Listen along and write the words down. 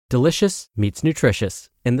Delicious meets nutritious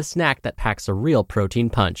in the snack that packs a real protein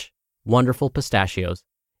punch. Wonderful Pistachios.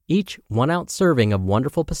 Each 1-ounce serving of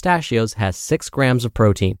Wonderful Pistachios has 6 grams of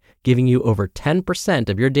protein, giving you over 10%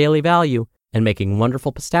 of your daily value and making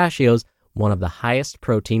Wonderful Pistachios one of the highest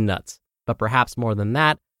protein nuts. But perhaps more than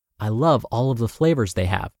that, I love all of the flavors they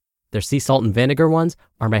have. Their sea salt and vinegar ones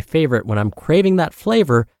are my favorite when I'm craving that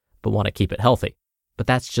flavor but want to keep it healthy. But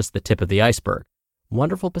that's just the tip of the iceberg.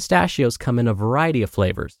 Wonderful Pistachios come in a variety of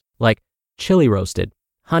flavors, like chili roasted,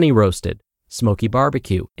 honey roasted, smoky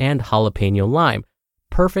barbecue, and jalapeno lime,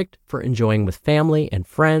 perfect for enjoying with family and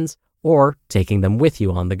friends or taking them with you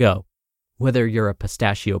on the go. Whether you're a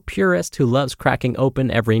pistachio purist who loves cracking open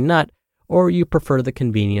every nut, or you prefer the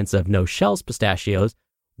convenience of no-shells pistachios,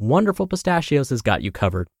 Wonderful Pistachios has got you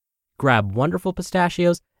covered. Grab Wonderful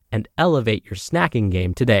Pistachios and elevate your snacking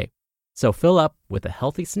game today. So fill up with a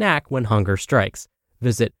healthy snack when hunger strikes.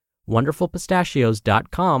 Visit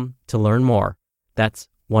wonderfulpistachios.com to learn more. That's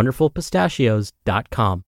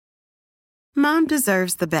wonderfulpistachios.com. Mom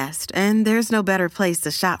deserves the best, and there's no better place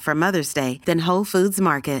to shop for Mother's Day than Whole Foods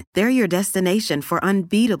Market. They're your destination for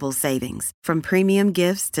unbeatable savings, from premium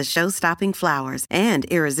gifts to show-stopping flowers and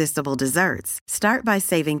irresistible desserts. Start by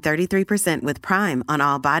saving 33% with Prime on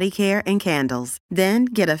all body care and candles. Then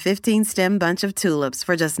get a 15-stem bunch of tulips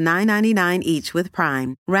for just $9.99 each with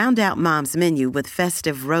Prime. Round out Mom's menu with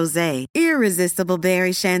festive rosé, irresistible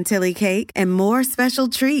berry chantilly cake, and more special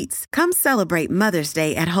treats. Come celebrate Mother's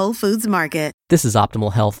Day at Whole Foods Market. This is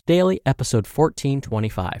Optimal Health Daily, episode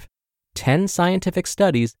 1425. 10 Scientific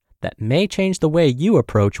Studies That May Change the Way You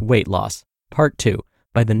Approach Weight Loss, Part 2,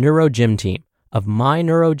 by the NeuroGym team of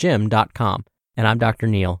myneurogym.com. And I'm Dr.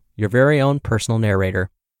 Neil, your very own personal narrator.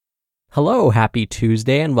 Hello, happy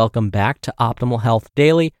Tuesday, and welcome back to Optimal Health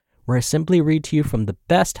Daily, where I simply read to you from the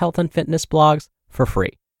best health and fitness blogs for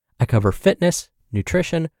free. I cover fitness,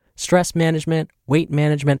 nutrition, stress management, weight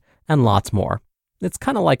management, and lots more. It's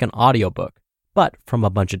kind of like an audiobook, but from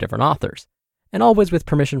a bunch of different authors, and always with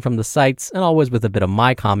permission from the sites and always with a bit of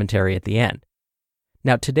my commentary at the end.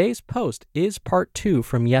 Now, today's post is part 2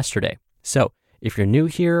 from yesterday, so if you're new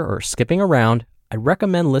here or skipping around, I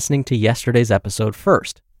recommend listening to yesterday's episode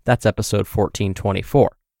first. That's episode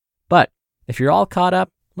 1424. But if you're all caught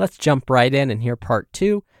up, let's jump right in and hear part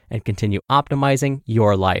 2 and continue optimizing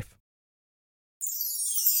your life.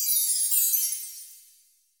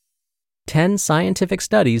 10 Scientific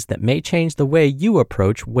Studies That May Change the Way You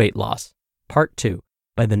Approach Weight Loss, Part 2,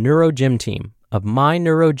 by the NeuroGym team of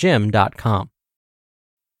myneurogym.com.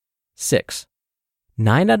 6.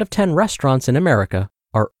 9 out of 10 restaurants in America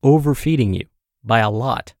are overfeeding you by a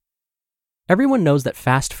lot. Everyone knows that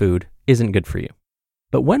fast food isn't good for you.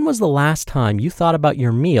 But when was the last time you thought about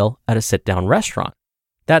your meal at a sit-down restaurant?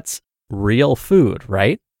 That's real food,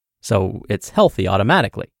 right? So it's healthy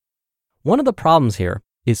automatically. One of the problems here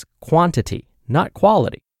is quantity, not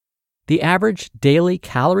quality. The average daily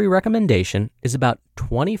calorie recommendation is about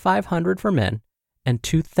 2,500 for men and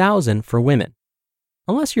 2,000 for women.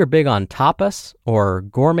 Unless you're big on tapas or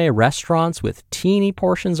gourmet restaurants with teeny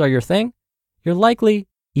portions are your thing, you're likely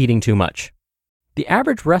eating too much. The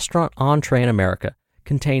average restaurant entree in America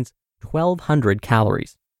contains 1,200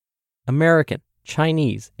 calories. American,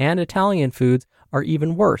 Chinese, and Italian foods are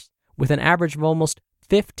even worse, with an average of almost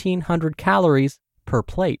 1,500 calories per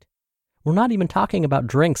plate. We're not even talking about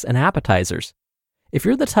drinks and appetizers. If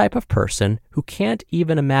you're the type of person who can't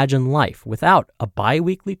even imagine life without a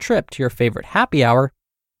bi-weekly trip to your favorite happy hour,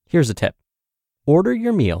 here's a tip. Order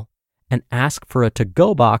your meal and ask for a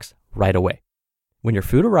to-go box right away. When your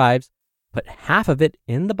food arrives, put half of it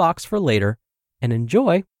in the box for later and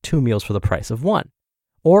enjoy 2 meals for the price of 1.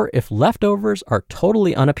 Or if leftovers are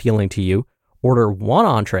totally unappealing to you, order 1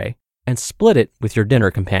 entree and split it with your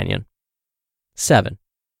dinner companion. 7.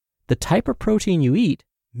 The type of protein you eat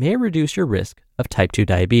may reduce your risk of type 2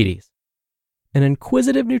 diabetes. An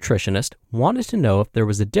inquisitive nutritionist wanted to know if there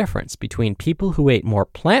was a difference between people who ate more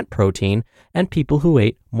plant protein and people who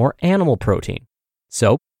ate more animal protein.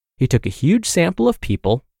 So he took a huge sample of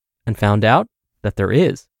people and found out that there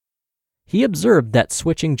is. He observed that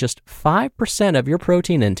switching just 5% of your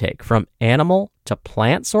protein intake from animal to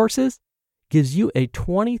plant sources gives you a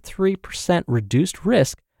 23% reduced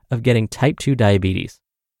risk of getting type 2 diabetes.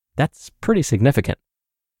 That's pretty significant.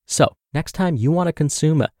 So, next time you want to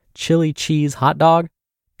consume a chili cheese hot dog,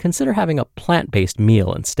 consider having a plant-based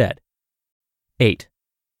meal instead. 8.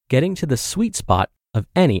 Getting to the sweet spot of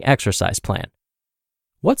any exercise plan.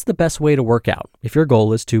 What's the best way to work out if your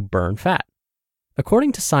goal is to burn fat?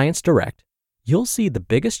 According to Science Direct, you'll see the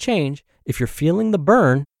biggest change if you're feeling the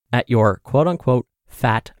burn at your quote-unquote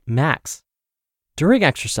fat max. During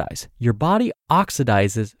exercise, your body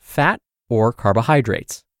oxidizes fat or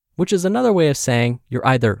carbohydrates, which is another way of saying you're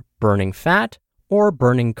either burning fat or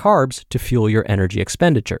burning carbs to fuel your energy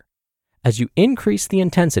expenditure. As you increase the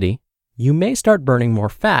intensity, you may start burning more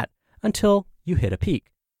fat until you hit a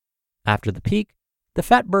peak. After the peak, the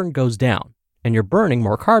fat burn goes down and you're burning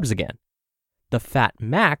more carbs again. The fat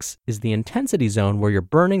max is the intensity zone where you're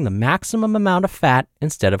burning the maximum amount of fat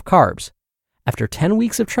instead of carbs. After 10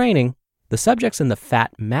 weeks of training, the subjects in the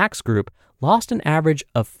fat max group lost an average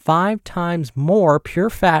of 5 times more pure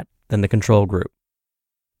fat than the control group.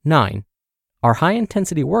 9. Are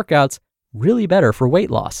high-intensity workouts really better for weight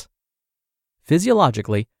loss?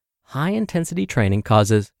 Physiologically, high-intensity training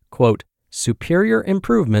causes, quote, superior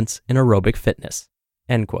improvements in aerobic fitness,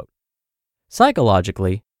 end quote.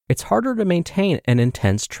 Psychologically, it's harder to maintain an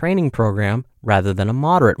intense training program rather than a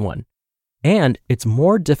moderate one. And it's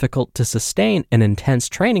more difficult to sustain an intense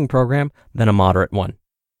training program than a moderate one.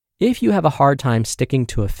 If you have a hard time sticking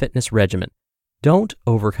to a fitness regimen, don't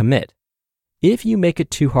overcommit. If you make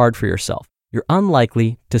it too hard for yourself, you're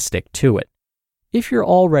unlikely to stick to it. If you're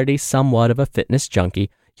already somewhat of a fitness junkie,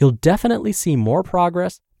 you'll definitely see more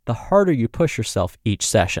progress the harder you push yourself each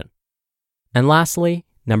session. And lastly,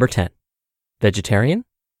 number 10. Vegetarian?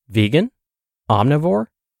 Vegan? Omnivore?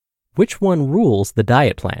 Which one rules the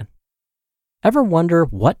diet plan? Ever wonder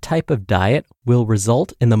what type of diet will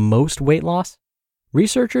result in the most weight loss?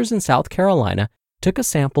 Researchers in South Carolina took a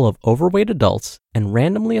sample of overweight adults and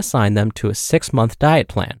randomly assigned them to a 6-month diet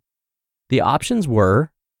plan. The options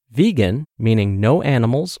were vegan, meaning no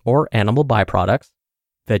animals or animal byproducts,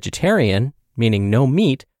 vegetarian, meaning no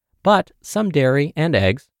meat, but some dairy and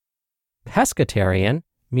eggs, pescatarian,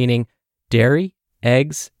 meaning dairy,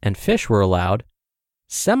 eggs, and fish were allowed,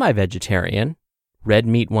 semi-vegetarian, red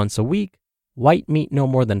meat once a week, white meat no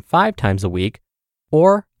more than 5 times a week,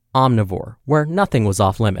 or omnivore, where nothing was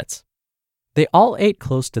off limits. They all ate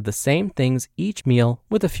close to the same things each meal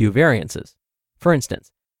with a few variances. For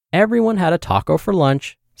instance, everyone had a taco for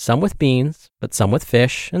lunch, some with beans, but some with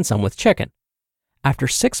fish, and some with chicken. After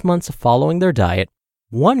 6 months of following their diet,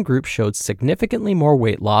 one group showed significantly more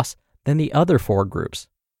weight loss than the other 4 groups.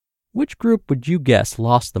 Which group would you guess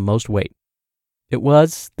lost the most weight? It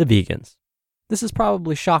was the vegans. This is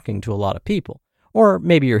probably shocking to a lot of people, or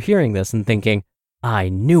maybe you're hearing this and thinking, I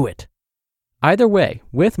knew it. Either way,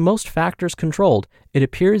 with most factors controlled, it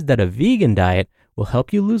appears that a vegan diet will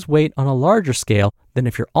help you lose weight on a larger scale than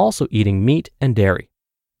if you're also eating meat and dairy.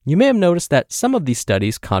 You may have noticed that some of these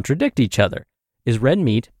studies contradict each other. Is red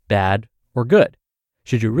meat bad or good?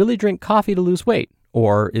 Should you really drink coffee to lose weight,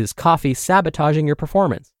 or is coffee sabotaging your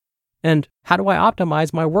performance? And how do I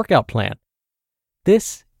optimize my workout plan?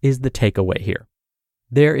 This is the takeaway here.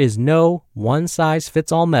 There is no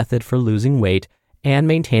one-size-fits-all method for losing weight and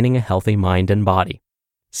maintaining a healthy mind and body.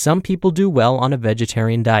 Some people do well on a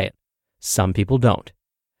vegetarian diet. Some people don't.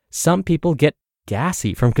 Some people get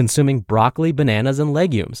gassy from consuming broccoli, bananas, and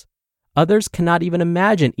legumes. Others cannot even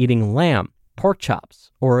imagine eating lamb, pork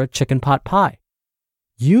chops, or a chicken pot pie.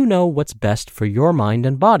 You know what's best for your mind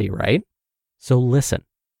and body, right? So listen.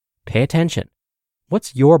 Pay attention.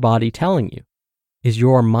 What's your body telling you? Is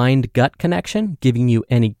your mind-gut connection giving you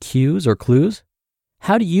any cues or clues?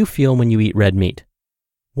 How do you feel when you eat red meat?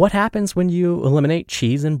 What happens when you eliminate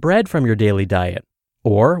cheese and bread from your daily diet?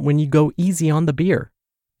 Or when you go easy on the beer?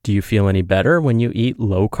 Do you feel any better when you eat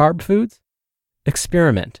low-carb foods?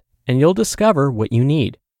 Experiment, and you'll discover what you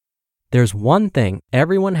need. There's one thing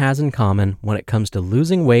everyone has in common when it comes to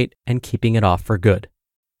losing weight and keeping it off for good.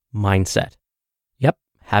 Mindset. Yep,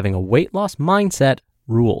 having a weight loss mindset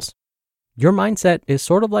rules. Your mindset is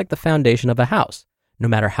sort of like the foundation of a house. No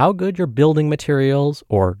matter how good your building materials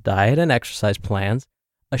or diet and exercise plans,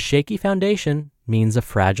 a shaky foundation means a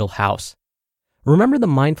fragile house. Remember the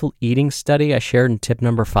mindful eating study I shared in tip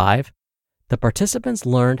number 5? The participants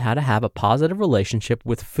learned how to have a positive relationship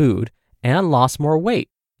with food and lost more weight,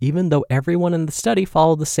 even though everyone in the study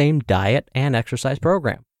followed the same diet and exercise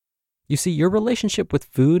program. You see, your relationship with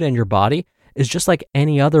food and your body is just like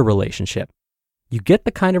any other relationship. You get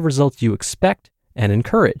the kind of results you expect and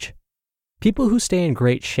encourage. People who stay in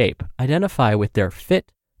great shape identify with their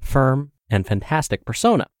fit, firm, and fantastic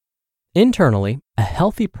persona. Internally, a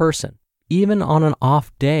healthy person, even on an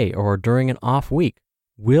off day or during an off week,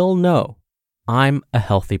 will know, I'm a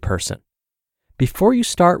healthy person. Before you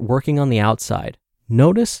start working on the outside,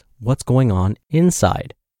 notice what's going on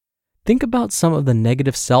inside. Think about some of the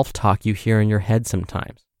negative self-talk you hear in your head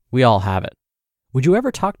sometimes. We all have it. Would you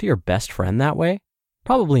ever talk to your best friend that way?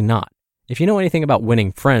 Probably not. If you know anything about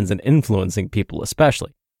winning friends and influencing people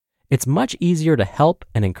especially, it's much easier to help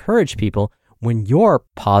and encourage people when you're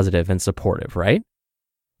positive and supportive, right?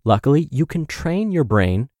 Luckily, you can train your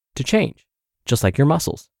brain to change, just like your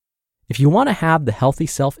muscles. If you want to have the healthy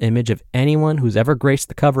self-image of anyone who's ever graced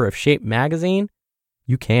the cover of Shape magazine,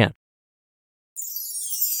 you can.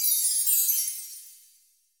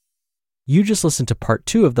 You just listened to part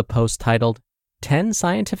 2 of the post titled 10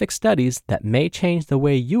 Scientific Studies That May Change the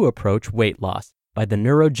Way You Approach Weight Loss by the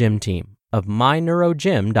NeuroGym team of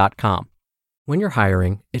NeuroGym.com. When you're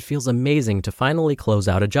hiring, it feels amazing to finally close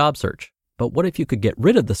out a job search. But what if you could get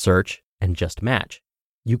rid of the search and just match?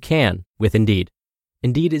 You can with Indeed.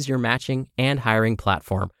 Indeed is your matching and hiring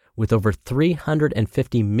platform with over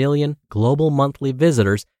 350 million global monthly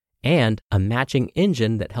visitors and a matching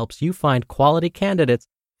engine that helps you find quality candidates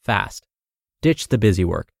fast. Ditch the busy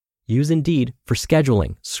work. Use Indeed for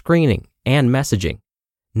scheduling, screening, and messaging.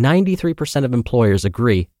 93% of employers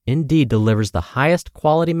agree Indeed delivers the highest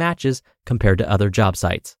quality matches compared to other job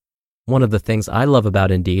sites. One of the things I love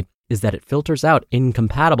about Indeed is that it filters out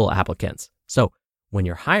incompatible applicants. So when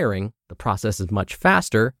you're hiring, the process is much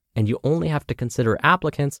faster and you only have to consider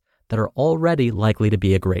applicants that are already likely to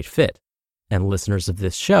be a great fit. And listeners of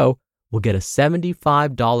this show will get a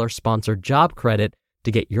 $75 sponsored job credit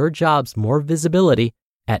to get your jobs more visibility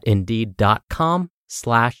at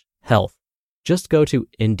Indeed.com/health. Just go to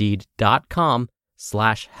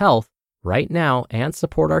Indeed.com/health right now and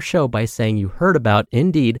support our show by saying you heard about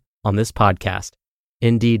Indeed on this podcast.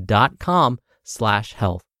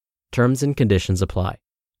 Indeed.com/health. Terms and conditions apply.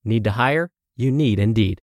 Need to hire? You need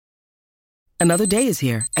Indeed. Another day is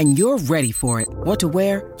here, and you're ready for it. What to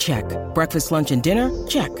wear? Check. Breakfast, lunch, and dinner?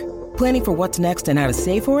 Check. Planning for what's next and how to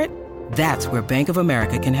save for it? That's where Bank of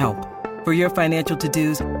America can help. For your financial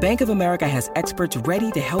to-dos, Bank of America has experts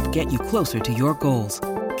ready to help get you closer to your goals.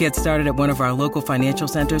 Get started at one of our local financial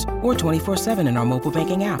centers or 24/7 in our mobile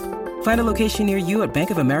banking app. Find a location near you at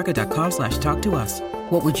bankofamerica.com/talktous.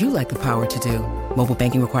 What would you like the power to do? Mobile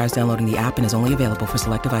banking requires downloading the app and is only available for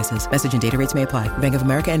select devices. Message and data rates may apply. Bank of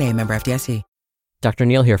America N.A., member FDIC. Dr.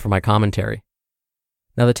 Neal here for my commentary.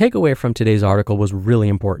 Now, the takeaway from today's article was really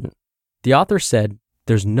important. The author said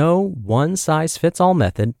there's no one-size-fits-all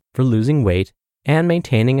method for losing weight and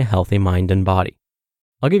maintaining a healthy mind and body.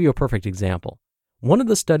 I'll give you a perfect example. One of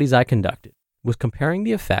the studies I conducted was comparing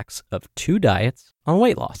the effects of 2 diets on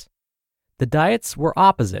weight loss. The diets were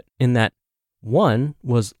opposite in that one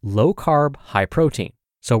was low-carb, high-protein,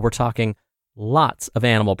 so we're talking lots of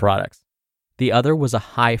animal products. The other was a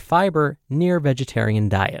high-fiber, near-vegetarian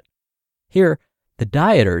diet. Here, the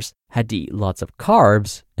dieters had to eat lots of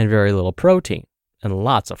carbs and very little protein and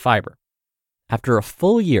lots of fiber. After a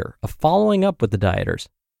full year of following up with the dieters,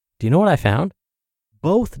 do you know what I found?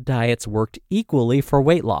 Both diets worked equally for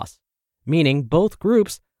weight loss, meaning both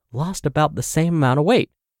groups lost about the same amount of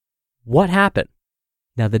weight. What happened?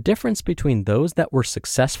 Now, the difference between those that were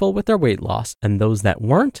successful with their weight loss and those that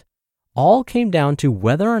weren't all came down to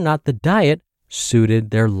whether or not the diet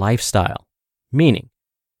suited their lifestyle. Meaning,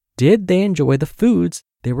 did they enjoy the foods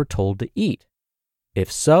they were told to eat?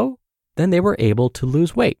 If so, then they were able to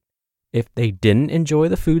lose weight. If they didn't enjoy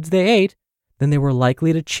the foods they ate, then they were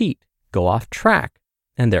likely to cheat, go off track,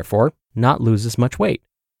 and therefore not lose as much weight.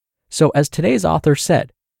 So as today's author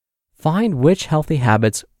said, find which healthy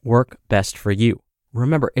habits work best for you.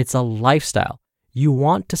 Remember, it's a lifestyle. You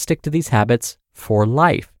want to stick to these habits for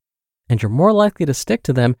life, and you're more likely to stick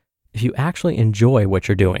to them if you actually enjoy what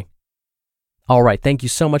you're doing. All right, thank you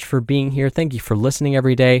so much for being here. Thank you for listening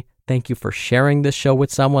every day. Thank you for sharing this show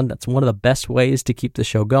with someone. That's one of the best ways to keep the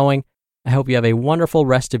show going. I hope you have a wonderful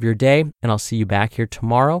rest of your day, and I'll see you back here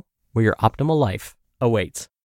tomorrow where your optimal life awaits.